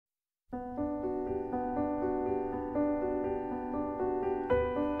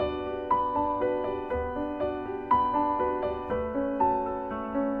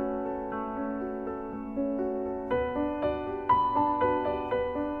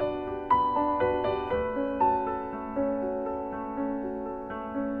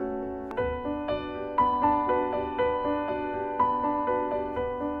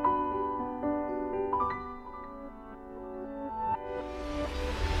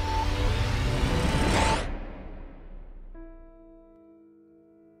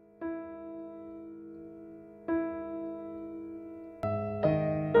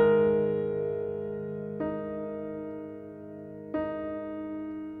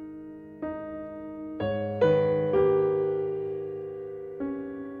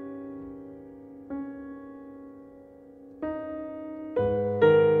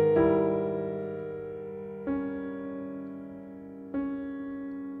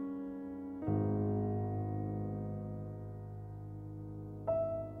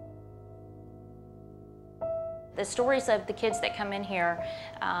The stories of the kids that come in here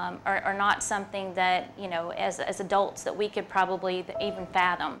are not something that, you know, as adults that we could probably even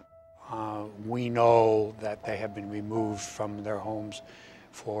fathom. We know that they have been removed from their homes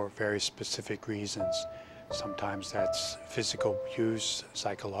for very specific reasons. Sometimes that's physical abuse,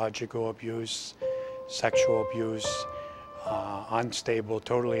 psychological abuse, sexual abuse, unstable,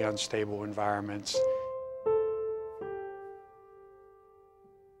 totally unstable environments.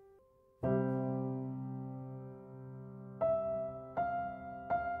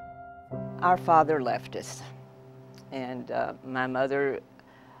 Our father left us, and my mother,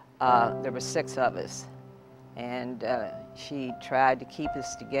 there were 6 of us, and she tried to keep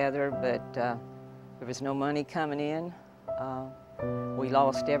us together, but there was no money coming in. We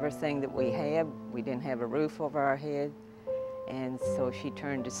lost everything that we had. We didn't have a roof over our head, and so she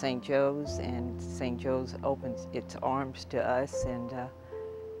turned to St. Joe's, and St. Joe's opened its arms to us and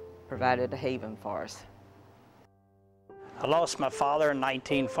provided a haven for us. I lost my father in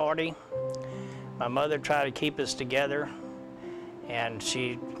 1940. My mother tried to keep us together, and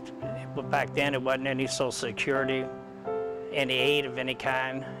back then it wasn't any Social Security, any aid of any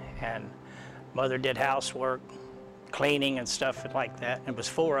kind, and Mother did housework, cleaning and stuff like that. It was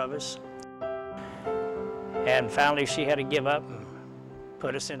 4 of us. And finally she had to give up and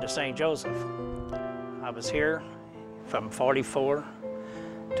put us into St. Joseph. I was here from 44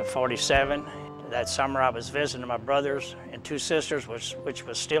 to 47. That summer I was visiting my brothers and 2 sisters, which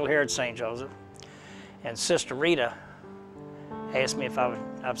was still here at St. Joseph. And Sister Rita asked me if I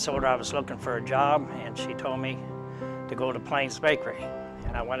told her I was looking for a job, and she told me to go to Plains Bakery.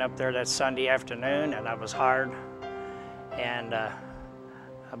 And I went up there that Sunday afternoon, and I was hired, and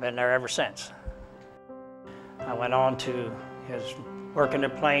I've been there ever since. I went on to working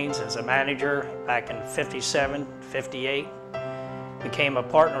at Plains as a manager back in 57, 58. Became a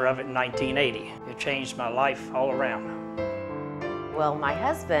partner of it in 1980. It changed my life all around. Well, my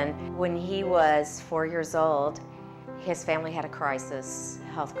husband, when he was 4 years old, his family had a crisis,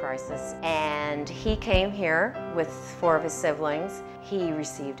 health crisis, and he came here with 4 of his siblings. He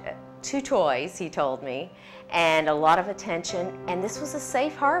received 2 toys, he told me, and a lot of attention, and this was a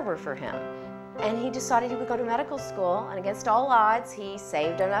safe harbor for him. And he decided he would go to medical school, and against all odds, he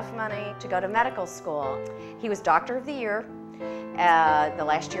saved enough money to go to medical school. He was Doctor of the Year the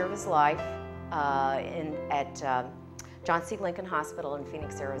last year of his life at John C. Lincoln Hospital in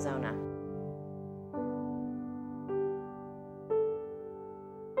Phoenix, Arizona.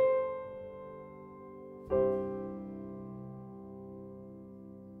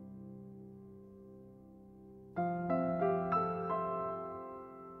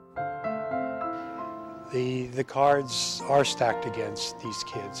 The cards are stacked against these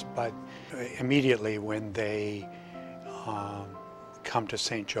kids, but immediately when they come to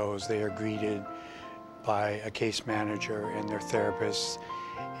St. Joe's, they are greeted by a case manager and their therapists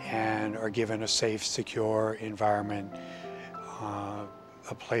and are given a safe, secure environment,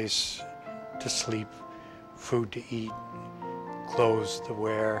 a place to sleep, food to eat, clothes to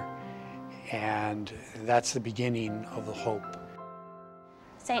wear, and that's the beginning of the hope.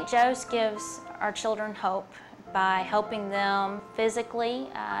 St. Joe's gives our children hope by helping them physically,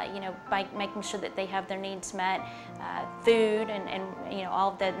 you know, by making sure that they have their needs met, food and you know,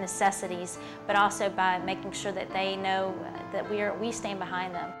 all of the necessities, but also by making sure that they know that we stand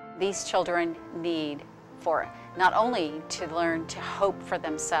behind them. These children need for not only to learn to hope for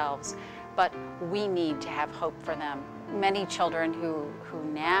themselves, but we need to have hope for them. Many children who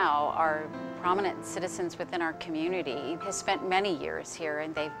now are prominent citizens within our community have spent many years here,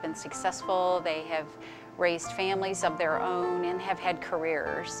 and they've been successful. They have raised families of their own and have had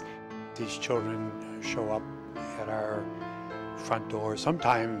careers. These children show up at our front door,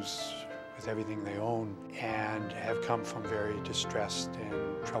 sometimes with everything they own, and have come from very distressed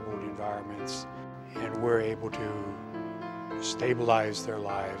and troubled environments. And we're able to stabilize their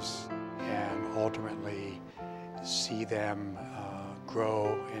lives and ultimately see them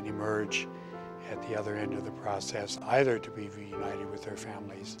grow and emerge at the other end of the process, either to be reunited with their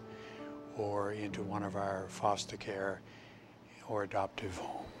families or into one of our foster care or adoptive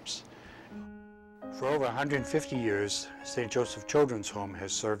homes. For over 150 years, St. Joseph Children's Home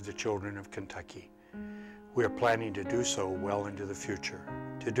has served the children of Kentucky. We are planning to do so well into the future.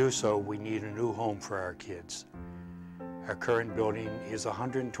 To do so, we need a new home for our kids. Our current building is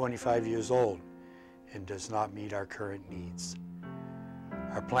 125 years old and does not meet our current needs.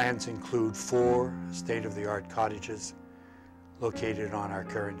 Our plans include 4 state-of-the-art cottages located on our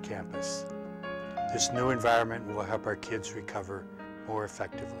current campus. This new environment will help our kids recover more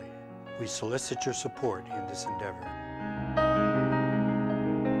effectively. We solicit your support in this endeavor.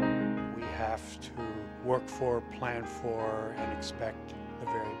 We have to work for, plan for, and expect the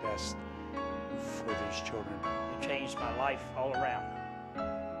very best for these children. It changed my life all around.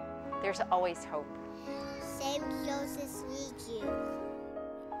 There's always hope. St. Joseph needs you.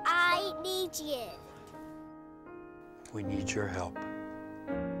 I need you. We need your help.